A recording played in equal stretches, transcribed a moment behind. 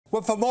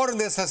Well, for more on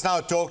this, let's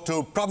now talk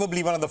to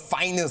probably one of the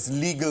finest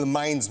legal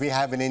minds we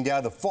have in India,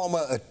 the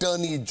former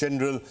Attorney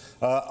General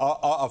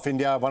of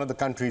India, one of the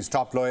country's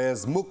top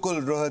lawyers,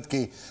 Mukul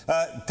Rohatgi.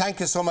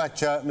 Thank you so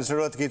much, Mr.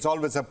 Rohatgi. It's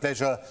always a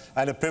pleasure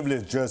and a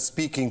privilege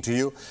speaking to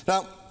you.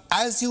 Now,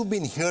 as you've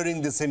been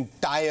hearing this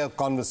entire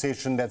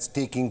conversation that's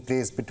taking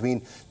place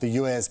between the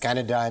US,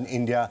 Canada and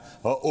India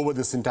over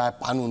this entire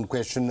Pannun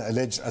question,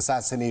 alleged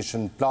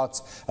assassination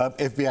plots,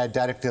 FBI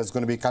director is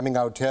going to be coming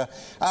out here.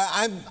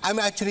 I'm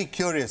actually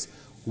curious,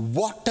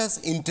 what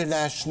does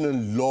international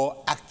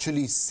law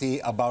actually say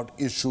about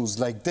issues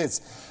like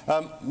this?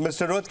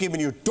 Mr. Rohatgi,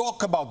 when you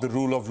talk about the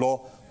rule of law,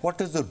 what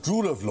does the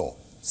rule of law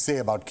say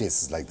about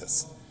cases like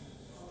this?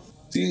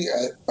 See,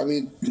 I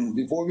mean,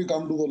 before we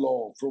come to the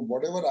law, from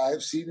whatever I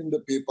have seen in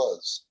the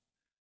papers,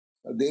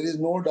 there is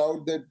no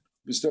doubt that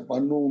Mr.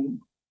 Pannun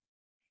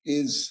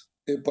is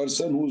a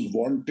person who's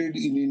wanted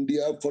in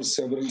India for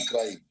several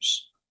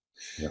crimes.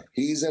 Yeah.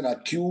 He is an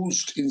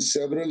accused in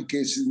several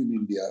cases in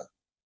India.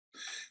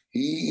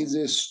 He is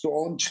a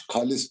staunch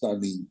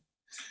Khalistani.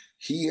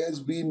 He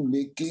has been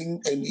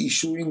making and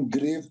issuing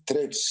grave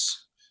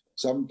threats,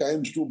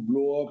 sometimes to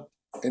blow up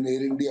an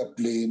Air India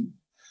plane.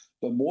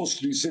 The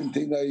most recent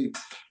thing I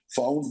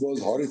found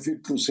was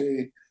horrific to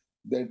say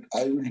that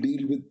I will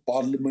deal with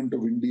Parliament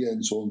of India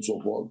and so on and so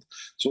forth.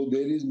 So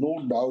there is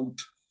no doubt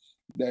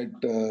that,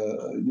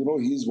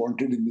 he is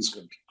wanted in this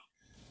country.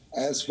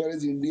 As far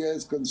as India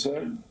is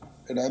concerned,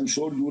 and I'm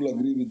sure you will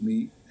agree with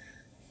me,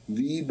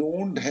 we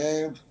don't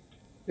have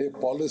a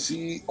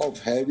policy of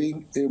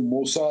having a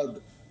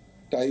Mossad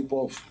type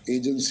of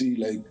agency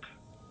like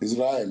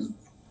Israel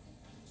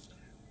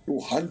to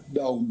hunt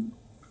down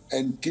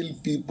and kill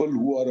people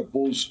who are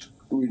opposed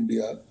to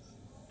India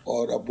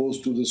or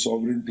opposed to the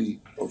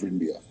sovereignty of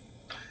India.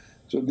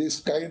 So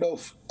this kind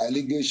of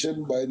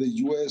allegation by the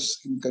US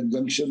in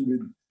conjunction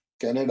with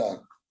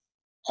Canada,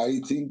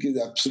 I think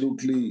is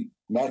absolutely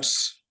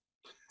nuts.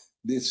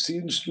 There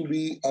seems to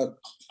be a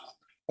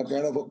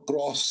kind of a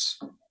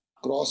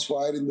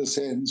crossfire in the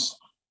sense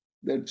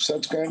that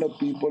such kind of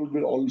people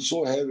will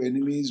also have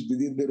enemies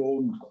within their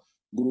own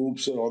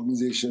groups or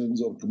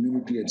organizations or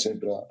community,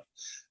 etc.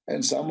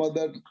 And some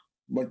other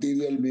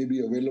material may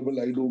be available,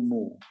 I don't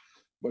know.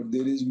 But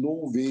there is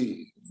no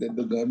way that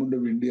the government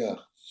of India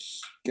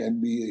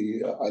can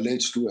be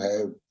alleged to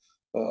have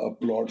a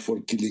plot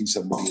for killing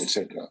somebody,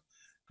 etc.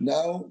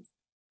 Now,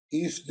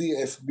 if the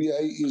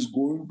FBI is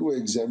going to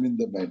examine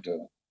the matter,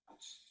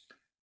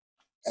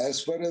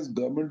 as far as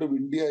government of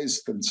India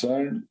is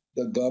concerned,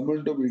 the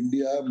government of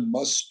India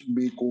must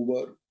make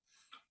over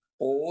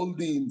all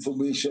the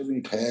information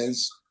it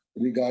has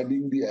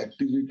regarding the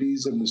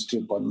activities of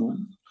Mr.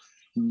 Pannun,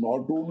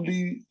 not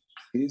only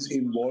his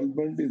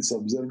involvement in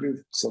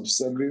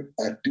subservient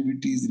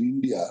activities in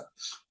India,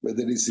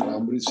 whether it's in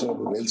Amritsar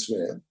or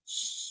elsewhere,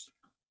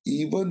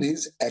 even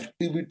his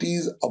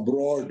activities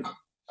abroad,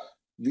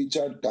 which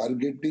are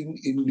targeting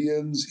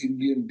Indians,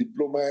 Indian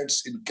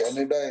diplomats in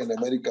Canada and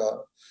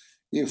America,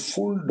 a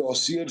full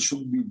dossier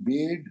should be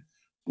made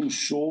to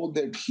show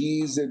that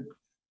he is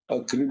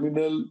a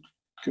criminal, you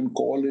can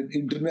call it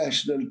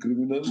international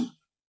criminal,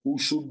 who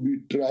should be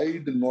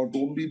tried not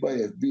only by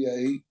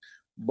FBI,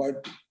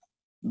 but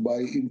by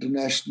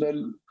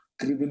international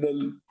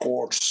criminal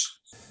courts.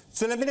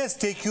 So let me just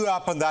take you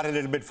up on that a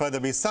little bit further.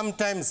 We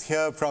sometimes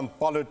hear from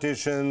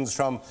politicians,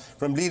 from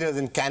leaders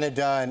in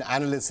Canada and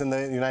analysts in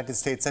the United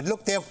States that,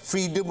 look, there are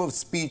freedom of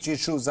speech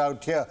issues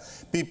out here.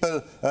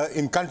 People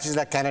in countries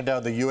like Canada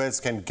or the US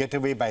can get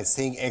away by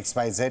saying X,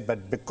 Y, Z,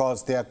 but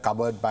because they are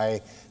covered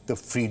by the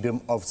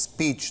freedom of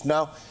speech.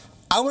 Now,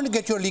 I want to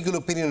get your legal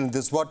opinion on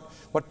this.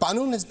 What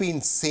Pannun has been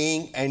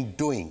saying and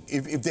doing,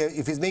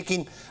 if he's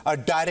making a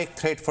direct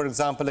threat, for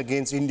example,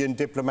 against Indian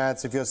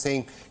diplomats, if you're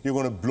saying you're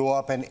going to blow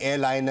up an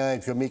airliner,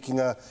 if you're making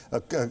a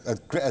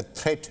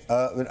threat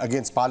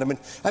against Parliament,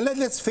 and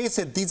let's face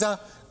it, these are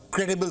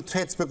credible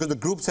threats because the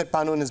groups that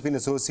Pannun has been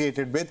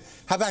associated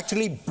with have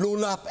actually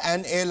blown up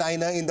an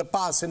airliner in the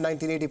past. In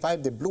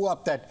 1985, they blew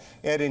up that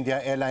Air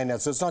India airliner.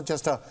 So it's not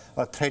just a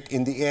threat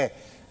in the air.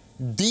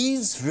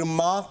 These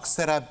remarks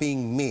that are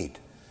being made,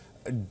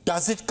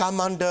 does it come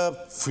under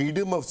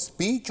freedom of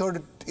speech,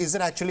 or is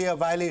it actually a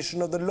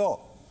violation of the law?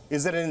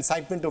 Is it an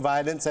incitement to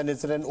violence, and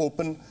is it an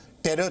open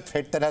terror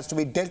threat that has to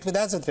be dealt with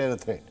as a terror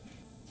threat?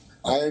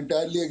 I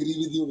entirely agree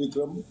with you,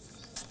 Vikram.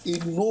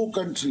 In no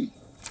country,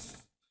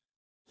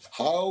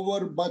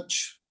 however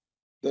much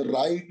the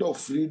right of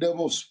freedom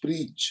of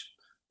speech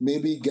may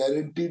be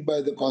guaranteed by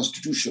the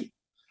Constitution,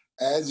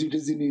 as it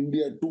is in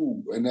India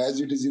too, and as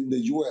it is in the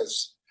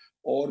US,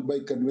 or by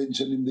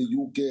convention in the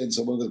UK and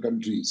some other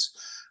countries,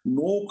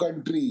 no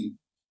country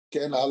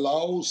can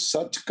allow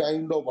such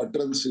kind of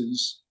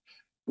utterances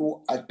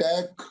to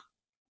attack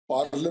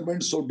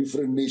parliaments of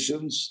different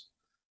nations,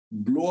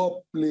 blow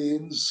up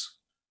planes,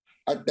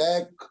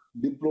 attack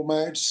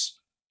diplomats,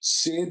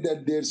 say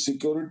that their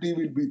security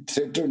will be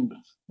threatened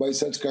by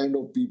such kind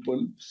of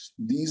people.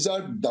 These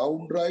are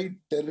downright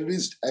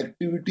terrorist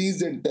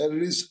activities and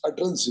terrorist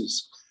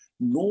utterances.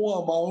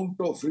 No amount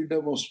of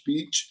freedom of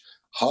speech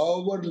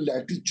however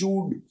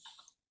latitude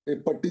a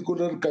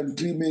particular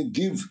country may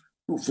give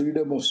to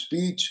freedom of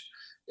speech,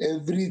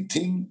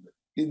 everything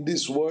in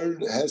this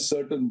world has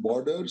certain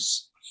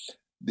borders.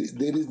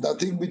 There is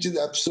nothing which is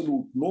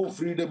absolute. No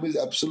freedom is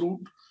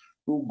absolute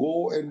to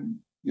go and,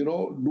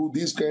 do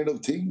these kind of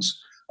things.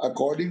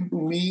 According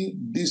to me,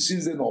 this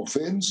is an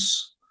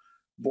offense.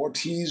 What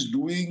he is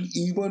doing,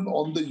 even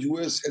on the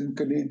US and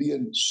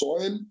Canadian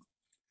soil,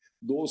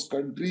 those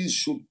countries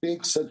should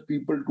take such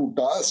people to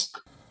task.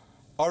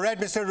 All right,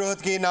 Mr.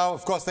 Rohatgi, now,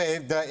 of course, the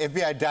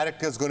FBI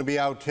director is going to be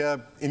out here.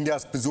 India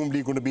is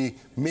presumably going to be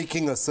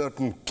making a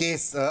certain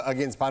case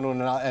against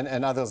Pannun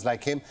and others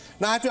like him.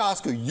 Now, I have to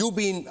ask you, you've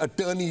been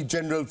Attorney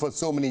General for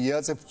so many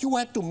years. If you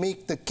had to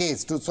make the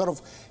case to sort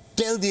of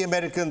tell the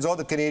Americans or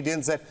the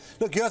Canadians that,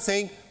 look, you're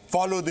saying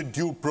follow the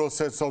due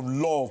process of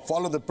law,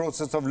 follow the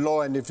process of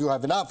law, and if you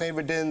have enough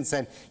evidence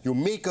and you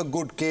make a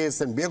good case,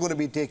 then we're going to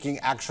be taking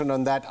action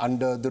on that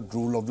under the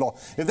rule of law.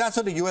 If that's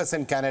what the US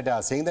and Canada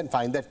are saying, then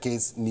fine, that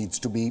case needs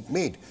to be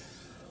made.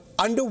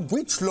 Under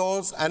which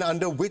laws and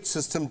under which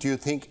system do you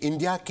think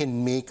India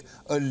can make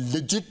a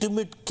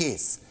legitimate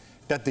case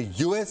that the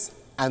US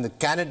and the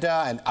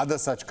Canada and other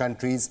such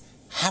countries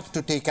have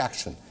to take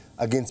action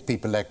against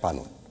people like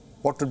Pannun?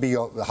 What would be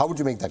how would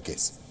you make that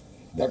case?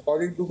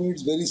 According to me,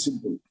 it's very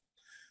simple.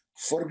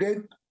 Forget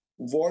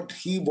what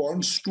he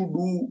wants to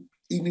do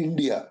in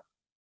India.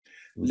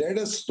 Let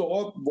us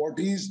stop what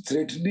he is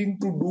threatening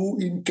to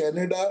do in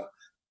Canada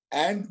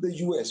and the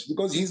US,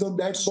 because he's on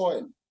that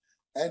soil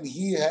and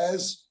he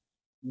has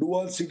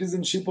dual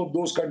citizenship of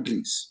those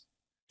countries,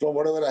 from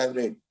whatever I have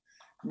read.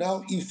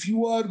 Now, if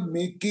you are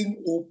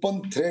making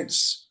open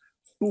threats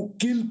to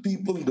kill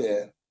people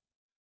there,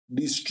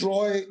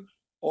 destroy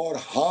or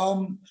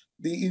harm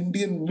the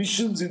Indian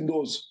missions in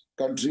those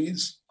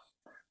countries,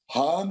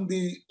 harm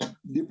the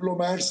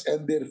diplomats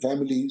and their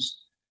families,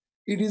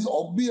 it is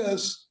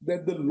obvious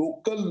that the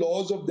local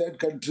laws of that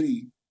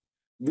country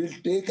will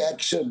take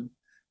action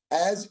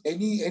as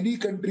any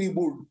country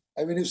would.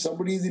 I mean, if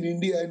somebody is in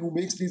India and who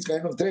makes these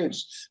kind of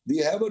threats, we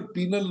have our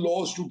penal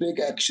laws to take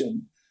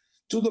action.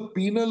 So the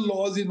penal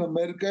laws in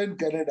America and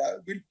Canada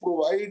will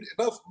provide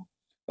enough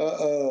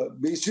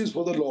basis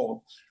for the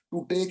law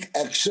to take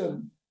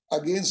action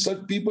against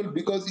such people,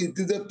 because it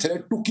is a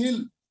threat to kill,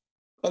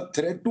 a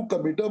threat to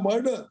commit a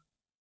murder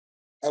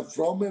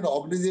from an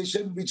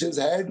organization which has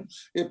had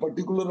a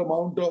particular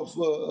amount of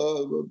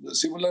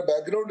similar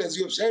background, as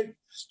you have said.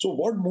 So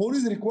what more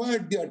is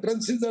required? The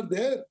utterances are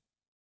there.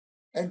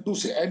 And to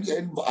say,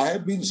 and I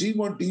have been seeing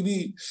on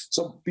TV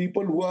some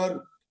people who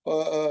are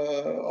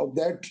of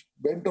that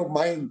bent of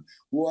mind,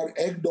 who are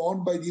egged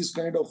on by these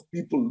kind of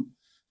people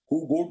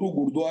who go to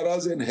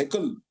gurdwaras and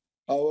heckle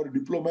our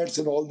diplomats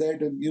and all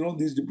that, and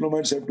these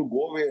diplomats have to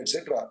go away,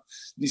 etc.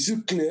 This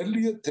is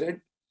clearly a threat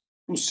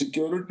to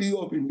security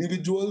of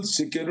individuals,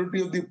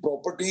 security of the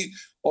property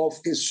of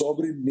a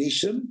sovereign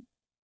nation,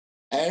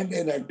 and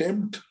an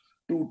attempt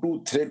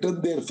to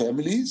threaten their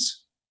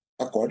families.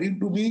 According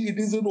to me, it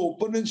is an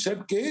open and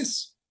shut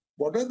case.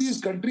 What are these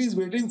countries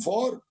waiting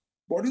for?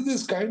 What is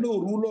this kind of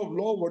rule of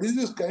law? What is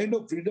this kind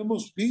of freedom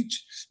of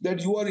speech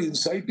that you are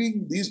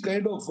inciting these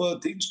kind of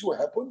things to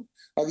happen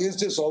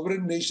against a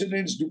sovereign nation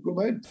and its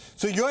diplomat?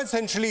 So you're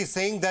essentially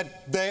saying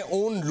that their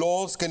own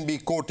laws can be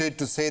quoted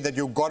to say that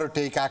you've got to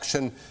take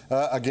action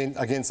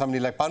against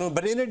somebody like Pannun.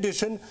 But in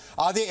addition,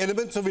 are there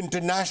elements of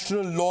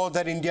international law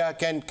that India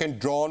can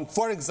draw on?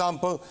 For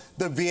example,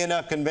 the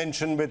Vienna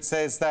Convention, which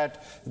says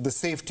that the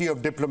safety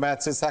of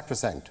diplomats is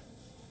sacrosanct.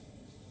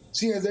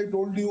 See, as I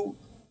told you,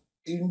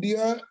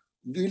 India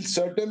will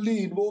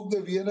certainly invoke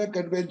the Vienna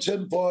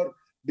Convention for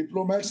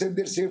diplomats and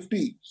their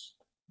safety.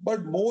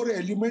 But more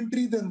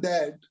elementary than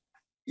that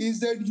is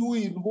that you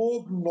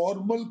invoke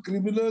normal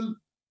criminal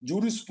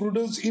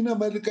jurisprudence in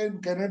America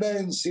and Canada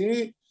and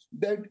say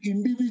that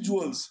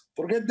individuals,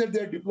 forget that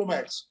they are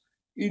diplomats,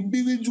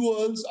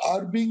 individuals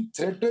are being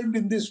threatened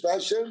in this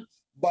fashion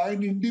by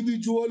an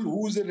individual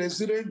who is a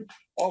resident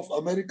of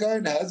America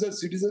and has a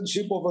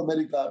citizenship of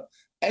America,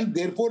 and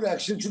therefore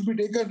action should be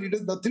taken. It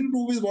has nothing to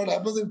do with what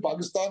happens in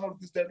Pakistan or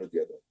this, that, or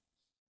the other.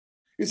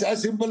 It's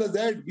as simple as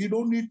that. We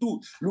don't need to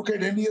look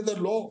at any other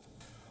law.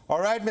 All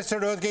right, Mr.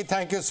 Rohatgi,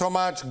 thank you so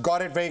much.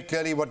 Got it very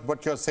clearly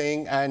what you're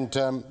saying, and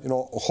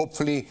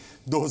hopefully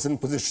those in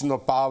position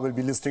of power will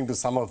be listening to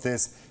some of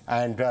this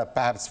and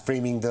perhaps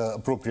framing the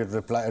appropriate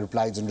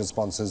replies and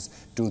responses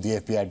to the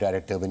FBI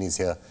director when he's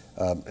here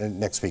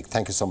next week.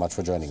 Thank you so much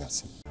for joining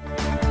us.